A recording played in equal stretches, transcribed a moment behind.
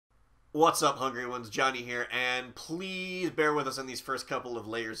What's up, Hungry Ones? Johnny here, and please bear with us on these first couple of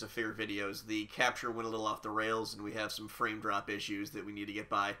Layers of Fear videos. The capture went a little off the rails, and we have some frame drop issues that we need to get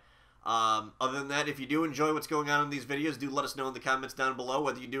by. Other than that, if you do enjoy what's going on in these videos, do let us know in the comments down below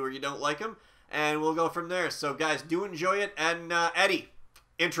whether you do or you don't like them, and we'll go from there. So, guys, do enjoy it, and Eddie,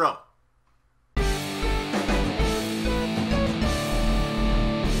 intro.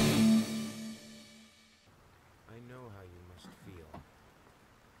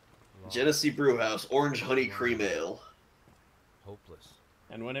 Genesee Brewhouse, Orange Honey Cream Ale. Hopeless.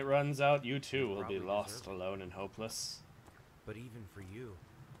 And when it runs out, you too will be lost, alone, and hopeless. But even for you,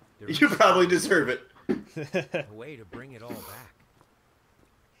 You probably deserve it. a way to bring it all back.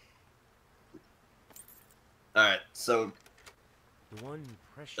 Alright, so The one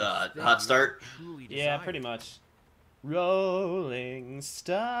precious hot start? Yeah, pretty much. Rolling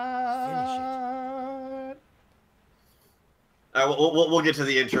start. We'll get to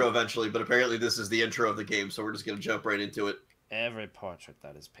the intro eventually, but apparently this is the intro of the game, so we're just going to jump right into it. Every portrait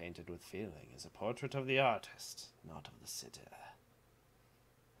that is painted with feeling is a portrait of the artist, not of the sitter.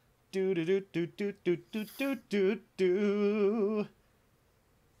 Do do do do do do do do do do.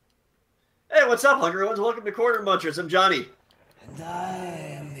 Hey, what's up, Hungry Ones? Welcome to Corner Munchers. I'm Johnny. And I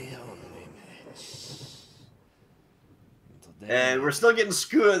am the only Mitch. And we're still getting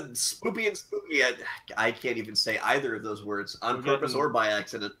spoopy and spooky. I can't even say either of those words on purpose or by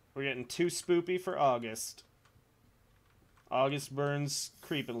accident. We're getting too spoopy for August. August burns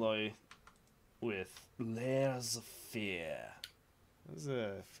creepily with Layers of Fear. What's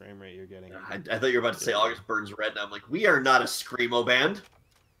the frame rate you're getting? I thought you were about to say August Burns Red, and I'm like, we are not a Screamo band.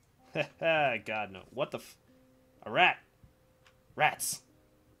 God, no. What the A rat. Rats.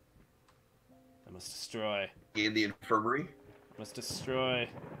 I must destroy. In the infirmary. Must destroy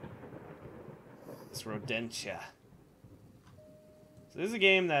this rodentia. So this is a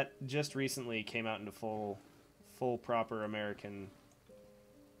game that just recently came out into full proper American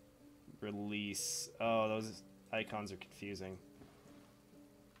release. Oh, those icons are confusing.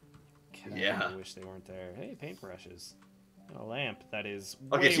 God, Yeah. I wish they weren't there. Hey, paintbrushes. And a lamp that is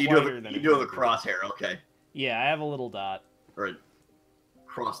Okay, way so you wider do than have it a could be. crosshair, okay. Yeah, I have a little dot. Or a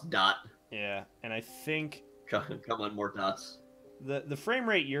cross dot. Yeah, and I think Come on, more dots. the frame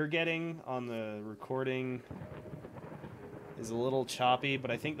rate you're getting on the recording is a little choppy, but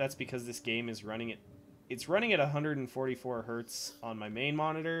I think that's because this game is running it's running at 144 hertz on my main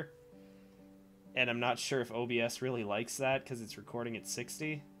monitor, and I'm not sure if OBS really likes that because it's recording at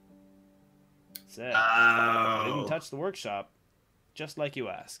 60. Said, I didn't touch the workshop, just like you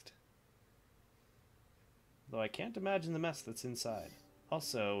asked. Though I can't imagine the mess that's inside.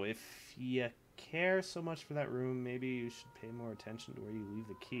 Also, if you care so much for that room, maybe you should pay more attention to where you leave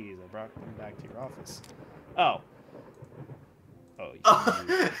the keys. I brought them back to your office. Oh. Oh.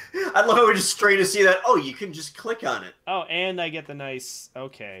 I love how we're just straight to see that. Oh, you can just click on it. Oh, and I get the nice.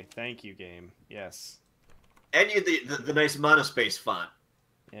 Okay, thank you, game. Yes. And you the nice monospace font.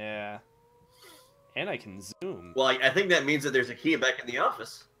 Yeah. And I can zoom. Well, I think that means that there's a key back in the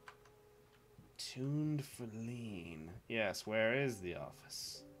office. Tuned for lean. Yes, where is the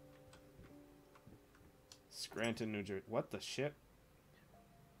office? Scranton, New Jersey. What the shit?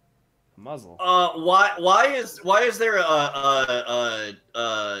 Muzzle. Why is there a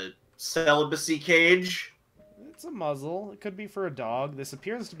celibacy cage? It's a muzzle. It could be for a dog. This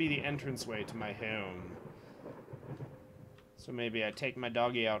appears to be the entranceway to my home. So maybe I take my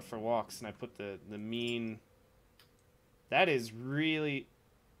doggy out for walks and I put the mean... That is really...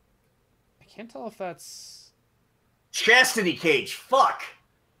 I can't tell if that's... Chastity cage. Fuck.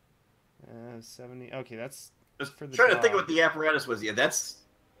 70... Okay, that's for the trying to dog. think what the apparatus was. Yeah, that's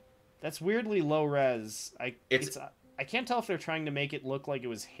weirdly low res. I can't tell if they're trying to make it look like it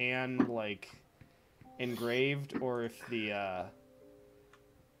was hand, like, engraved, or if the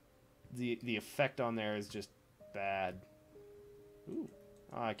effect on there is just bad. Ooh.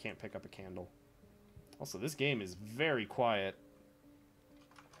 Oh, I can't pick up a candle. Also, this game is very quiet.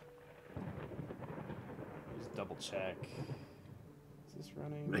 Just double check. Is this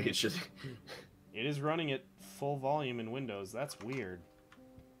running? it should. It is running at full volume in Windows. That's weird.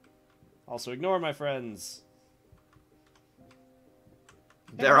 Also, ignore my friends.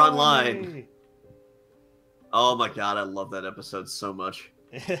 They're Hey! online. Oh my god, I love that episode so much.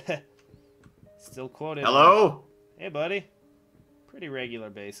 Still quoted. Hello? Hey, buddy. Pretty regular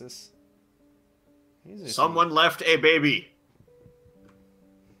basis. Someone left a baby.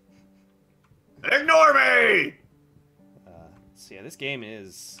 Ignore me! So yeah, this game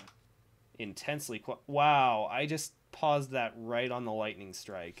is intensely wow, I just paused that right on the lightning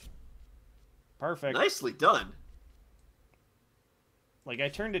strike. Perfect. Nicely done. Like, I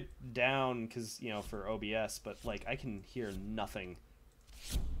turned it down because, you know, for OBS, but, like, I can hear nothing.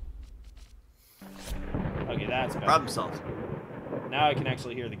 Okay, that's better. Problem solved. Now I can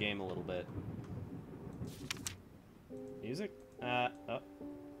actually hear the game a little bit. Music? Oh.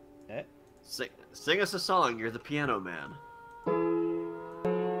 Eh? Sing us a song. You're the piano man.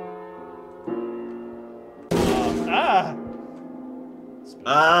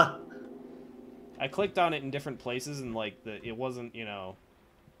 I clicked on it in different places and like it wasn't, you know.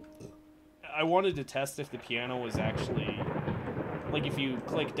 I wanted to test if the piano was actually like if you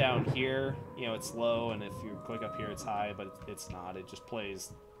click down here, you know, it's low, and if you click up here, it's high, but it's not. It just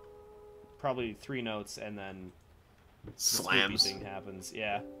plays probably 3 notes and then slams. The thing happens.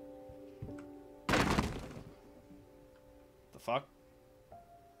 Yeah. The fuck?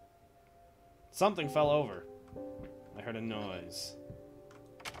 Something fell over. I heard a noise.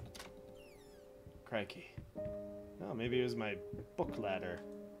 Crikey. Oh, maybe it was my book ladder.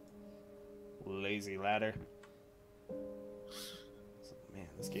 Lazy ladder. Man,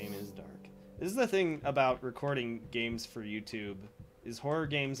 this game is dark. This is the thing about recording games for YouTube, is horror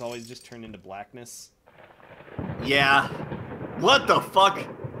games always just turn into blackness. Yeah. What the fuck?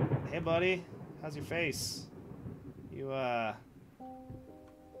 Hey, buddy. How's your face? You,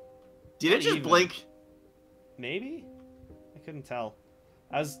 Did it just blink? Maybe? I couldn't tell.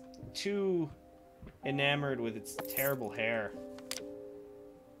 I was too enamored with its terrible hair.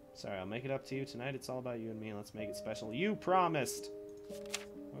 Sorry, I'll make it up to you tonight. It's all about you and me. Let's make it special. You promised.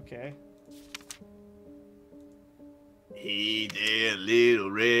 Okay. Hey there,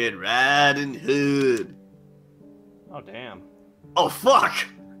 little Red Riding Hood. Oh, damn. Oh, fuck!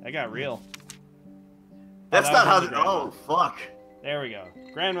 That got real. That's not how... Oh, fuck. There we go.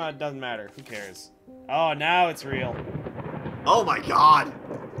 Grandma, it doesn't matter. Who cares? Oh, now it's real. Oh, my God.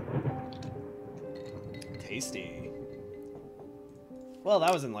 Tasty. Well,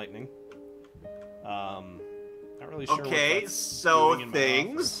 that was enlightening. Not really sure. Okay, so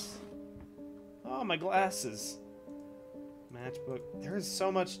things. Oh, my glasses. Matchbook. There's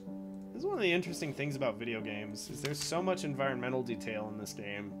so much. This is one of the interesting things about video games. Is there's so much environmental detail in this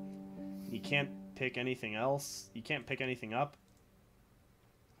game. You can't pick anything else. You can't pick anything up.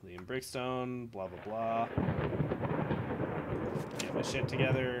 Liam Brickstone. Blah blah blah. Get my shit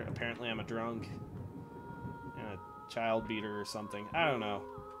together. Apparently, I'm a drunk. And a child beater or something. I don't know.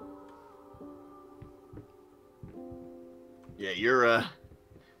 Yeah, you're,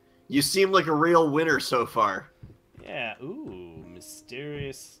 you seem like a real winner so far. Yeah, ooh,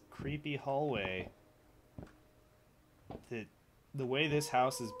 mysterious, creepy hallway. The way this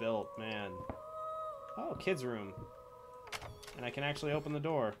house is built, man. Oh, kids' room. And I can actually open the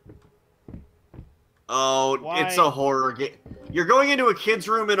door. Oh, Why? It's a horror game. You're going into a kid's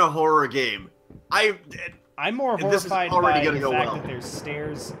room in a horror game. I'm more this is horrified already by gonna the go fact well. that there's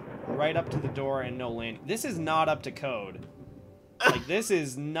stairs right up to the door and no landing. This is not up to code. Like, this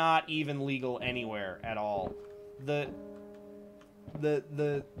is not even legal anywhere at all. The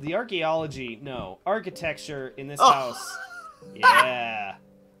archaeology, no. Architecture in this house, yeah.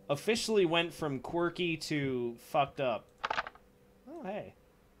 Officially went from quirky to fucked up. Oh, hey.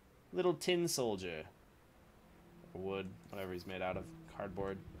 Little tin soldier. Or wood, whatever he's made out of.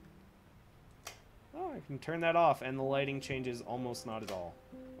 Cardboard. Oh, I can turn that off, and the lighting changes almost not at all.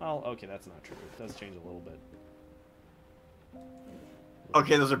 Well, okay, that's not true. It does change a little bit.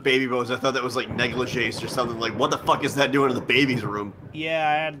 Okay, those are baby bones. I thought that was like negligees or something. Like, what the fuck is that doing in the baby's room? Yeah,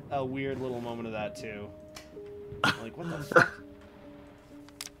 I had a weird little moment of that too. Like, what the fuck?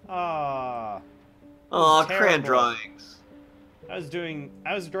 Ah. Aw, terrible. crayon drawings. I was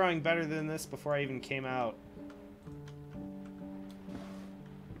drawing better than this before I even came out.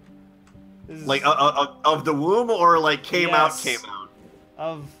 This is, Like, of the womb, or like came out?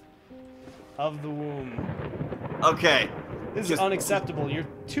 Of the womb. Okay. This is unacceptable. You're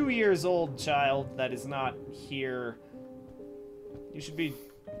 2 years old, child. That is not here. You should be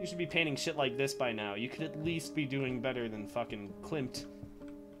painting shit like this by now. You could at least be doing better than fucking Klimt.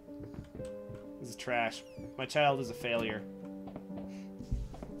 This is trash. My child is a failure.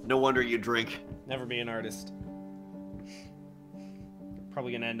 No wonder you drink. Never be an artist.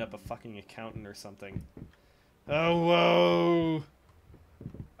 Probably gonna end up a fucking accountant or something. Oh, whoa!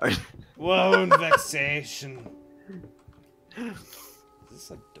 Woe and vexation. Is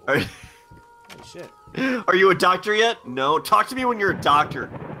this a door? Holy shit. Are you a doctor yet? No. Talk to me when you're a doctor.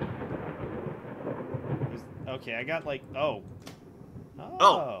 Okay, I got like... Oh.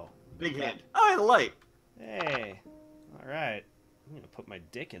 Oh. Big hand. Oh, I had a light. Hey. Alright. I'm gonna put my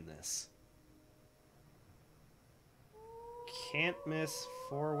dick in this. Can't miss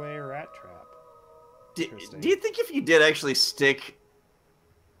 4-way rat trap. Do you think if you did actually stick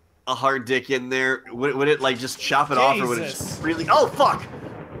a hard dick in there, would it like just chop it off, or would it Jesus. just really? Oh fuck!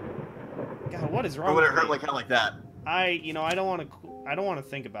 God, what is wrong Or would with it hurt me? like hell like that? I don't want to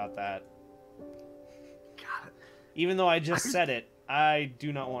think about that. God. Even though I just said it, I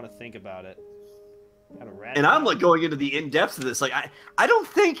do not want to think about it. Got a rat. And I'm like going into the in depth of this. Like I don't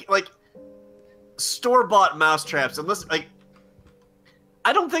think like store-bought mousetraps, unless like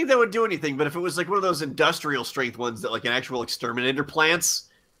I don't think that would do anything. But if it was like one of those industrial strength ones that like an actual exterminator plants,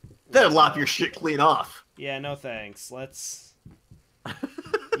 that'd lop your shit clean off. Yeah, no thanks. Let's.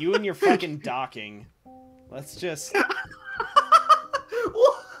 You and your fucking docking. Let's just. That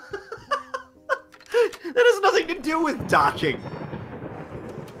has nothing to do with docking.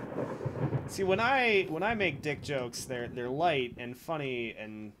 See, when I make dick jokes, they're light and funny,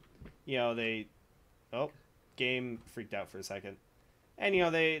 and you know they. Oh, game freaked out for a second. And you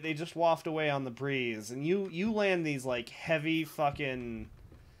know they just waft away on the breeze, and you land these like heavy fucking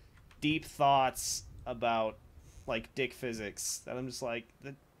deep thoughts about like dick physics that I'm just like,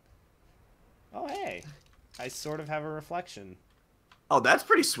 oh hey, I sort of have a reflection. Oh, that's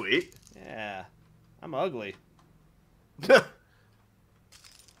pretty sweet. Yeah, I'm ugly. Yeah.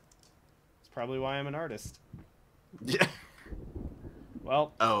 It's probably why I'm an artist.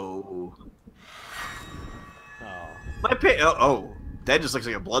 Well. Oh. Oh. My oh, that just looks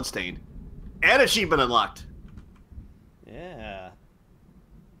like a bloodstain. And achievement unlocked. Yeah.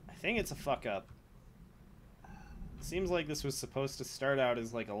 I think it's a fuck up. Seems like this was supposed to start out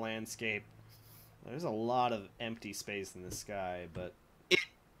as like a landscape. There's a lot of empty space in the sky, but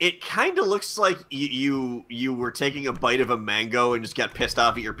it kind of looks like you were taking a bite of a mango and just got pissed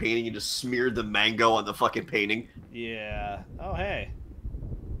off at your painting and just smeared the mango on the fucking painting. yeah. Oh hey.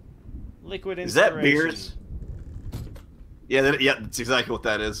 Liquid Is inspiration. that beers? Yeah, yeah, that's exactly what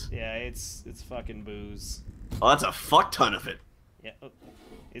that is. Yeah, it's fucking booze. Oh, that's a fuck ton of it. Yeah.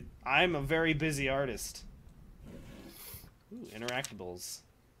 I'm a very busy artist. Ooh, interactables.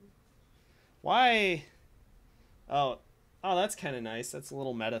 Why? Oh, that's kind of nice. That's a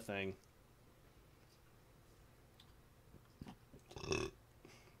little meta thing.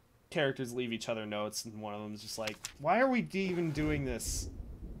 Characters leave each other notes, and one of them's just like, "Why are we even doing this?"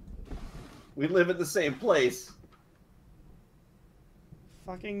 We live in the same place.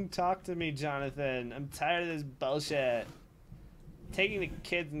 Fucking talk to me, Jonathan. I'm tired of this bullshit. Taking the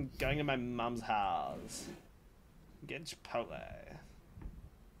kids and going to my mom's house. Get Chipotle.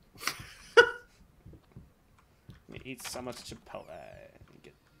 I'm gonna eat so much Chipotle and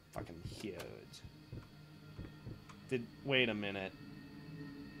get fucking huge. Wait a minute.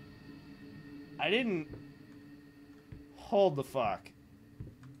 I didn't. Hold the fuck.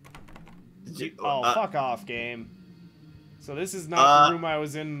 Fuck off, game. So this is not the room I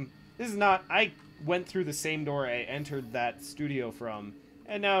was in. This is not. I went through the same door I entered that studio from,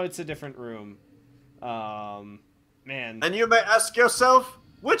 and now it's a different room. Man. And you may ask yourself,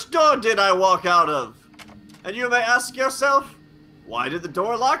 which door did I walk out of? And you may ask yourself, why did the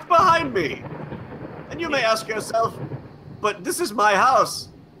door lock behind me? And you may ask yourself, but this is my house.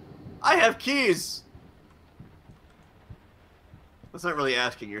 I have keys. That's not really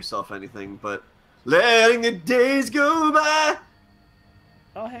asking yourself anything, but letting the days go by.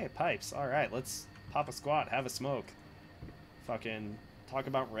 Oh, hey, pipes. All right, let's pop a squat, have a smoke. Fucking talk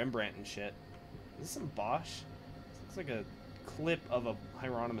about Rembrandt and shit. Is this some Bosch? This looks like a clip of a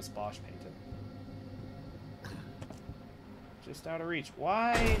Hieronymus Bosch painting. Just out of reach.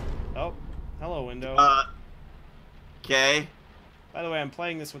 Why? Oh, hello, window. Okay. By the way, I'm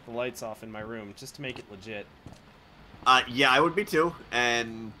playing this with the lights off in my room, just to make it legit. Yeah, I would be too,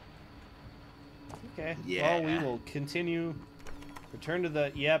 and... Okay. Yeah. Well, we will continue. Return to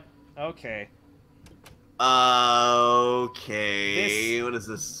the... Yep. Okay. Okay. What is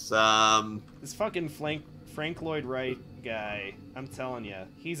this? This fucking Frank Lloyd Wright guy, I'm telling you,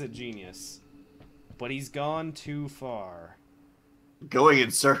 he's a genius. But he's gone too far. Going in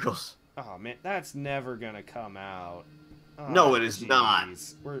circles. Oh, man, that's never gonna come out. Oh, No, it is not.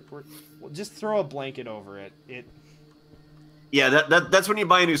 We'll just throw a blanket over it. Yeah, that's when you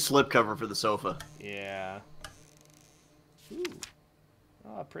buy a new slipcover for the sofa. Yeah. Ooh.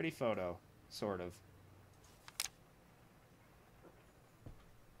 Oh, pretty photo. Sort of.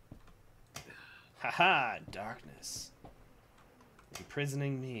 Haha, darkness.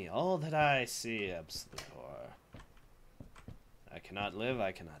 Imprisoning me. All that I see, absolute horror. I cannot live,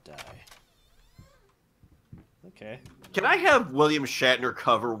 I cannot die. Okay. Can I have William Shatner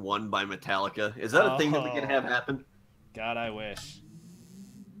cover one by Metallica? Is that a thing that we can have happen? God, I wish.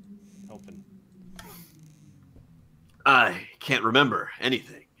 Open. I can't remember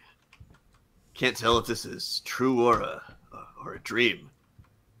anything. Can't tell if this is true or a dream.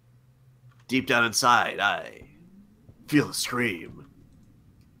 deep down inside, I feel a scream.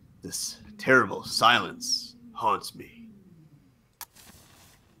 This terrible silence haunts me.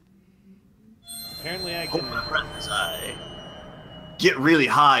 Apparently I Hold can... my breath as I get really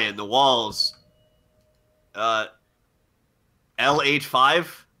high in the walls. L85?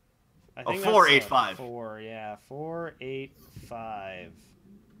 I think 485. 4, yeah. 485.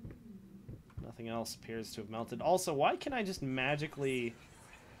 Nothing else appears to have melted. Also, why can I just magically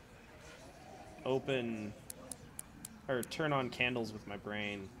open or turn on candles with my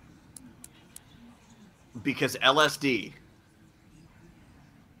brain? Because LSD.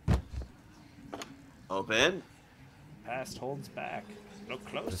 Open. Past holds back. Look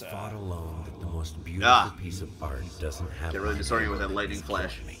The closer. thought alone that the most beautiful piece of art doesn't have... Get really disoriented with that lightning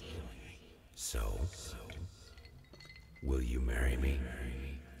flash. So, will you marry me?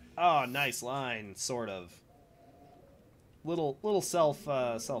 Oh, nice line, sort of. Little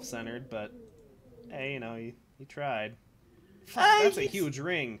self-centered, but hey, you know, you tried. Fuck, that's a huge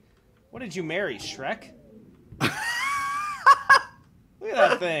ring. What did you marry, Shrek? Look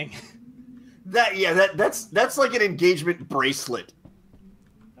at that thing. That's like an engagement bracelet.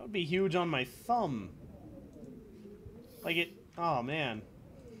 That would be huge on my thumb. Like it. Oh man.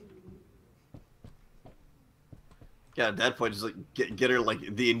 Yeah, at that point, just like get her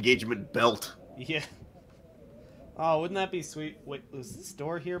like the engagement belt. Yeah. Oh, wouldn't that be sweet? Wait, was this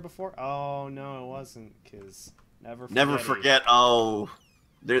door here before? Oh no, it wasn't. Cause never forget. Oh,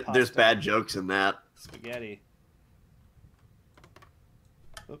 there's Pasta. bad jokes in that. Spaghetti.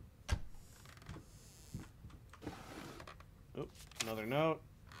 Oop. Oop. Another note.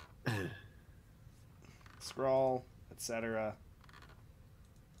 Scroll, etc.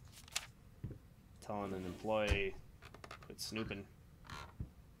 Telling an employee, quit snooping.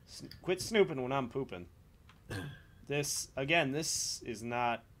 Quit snooping when I'm pooping. This is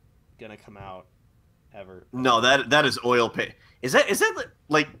not gonna come out ever. No, that is oil paint. Is that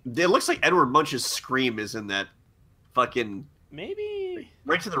like it looks like Edward Munch's scream is in that fucking Maybe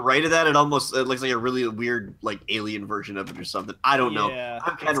right to the right of that. It almost looks like a really weird like alien version of it or something. I don't know. Yeah,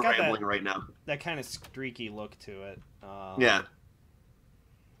 I'm kind it's of got rambling right now. that kind of streaky look to it. Yeah.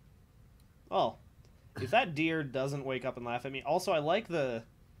 Well, if that deer doesn't wake up and laugh at me. Also, I like the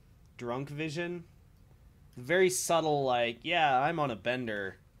drunk vision. Very subtle, like, yeah, I'm on a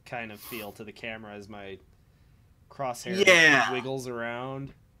bender kind of feel to the camera as my crosshair wiggles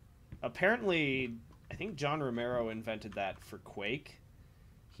around. Apparently, I think John Romero invented that for Quake.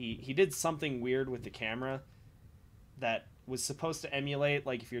 He did something weird with the camera that was supposed to emulate,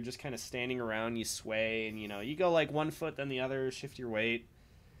 like, if you're just kind of standing around, you sway, and, you know, you go, like, one foot, then the other, shift your weight.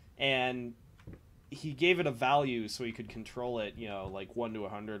 And he gave it a value so he could control it, you know, like 1 to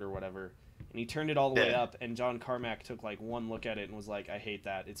 100 or whatever. And he turned it all the way up, and John Carmack took, like, one look at it and was like, I hate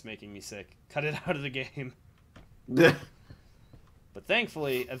that. It's making me sick. Cut it out of the game. But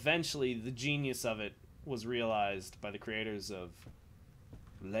thankfully, eventually, the genius of it was realized by the creators of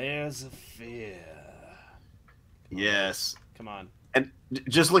Layers of Fear. Yes. Come on. And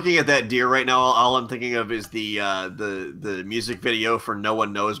just looking at that deer right now, all I'm thinking of is the music video for "No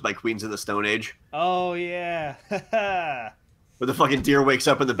One Knows" by Queens of the Stone Age. Oh yeah. Where the fucking deer wakes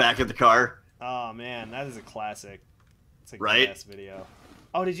up in the back of the car. Oh man, that is a classic. It's a Right? good-ass video.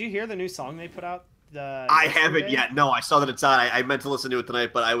 Oh, did you hear the new song they put out? I haven't yet. No, I saw that it's on. I meant to listen to it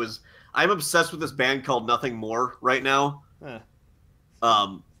tonight, but I'm obsessed with this band called Nothing More right now. Huh.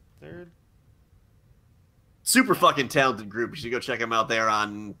 Third. Super fucking talented group. You should go check them out there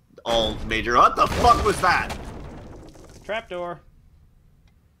on all major. What the fuck was that? Trapdoor.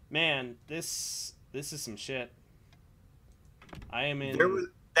 Man, this is some shit. I am in.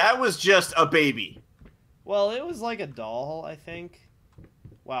 That was just a baby. Well, it was like a doll, I think.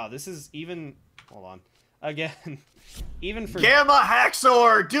 Wow, this is even. Hold on. Again, even for. Gamma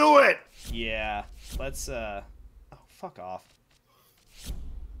Haxor, do it. Yeah. Let's. Oh, fuck off.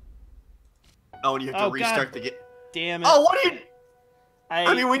 Oh, and you have to restart God the game. Damn it. Oh, what are you? I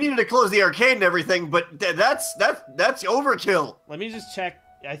I mean, we needed to close the arcade and everything, but that's overkill. Let me just check.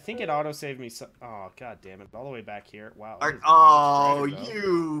 I think it autosaved me. Oh, god damn it! All the way back here. Wow. it is much Oh, brighter,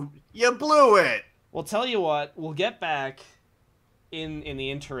 though. you blew it. Well, tell you what. We'll get back. In the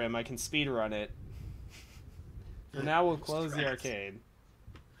interim, I can speedrun it. For now, we'll close the arcade.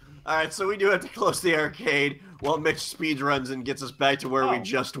 All right, so we do have to close the arcade while Mitch speedruns and gets us back to where we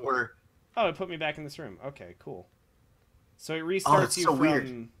just were. Oh, it put me back in this room. Okay, cool. So it restarts you so from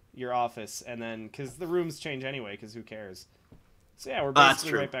weird. your office, and then because the rooms change anyway, because who cares? So yeah, we're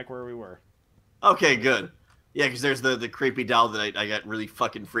basically right back where we were. Okay, good. Yeah, because there's the creepy doll that I got really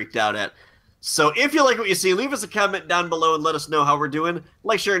fucking freaked out at. So if you like what you see, leave us a comment down below and let us know how we're doing.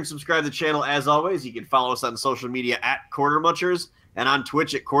 Like, share, and subscribe to the channel as always. You can follow us on social media at Quarter Munchers and on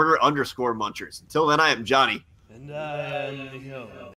Twitch at Quarter_Munchers. Until then, I am Johnny. And I am the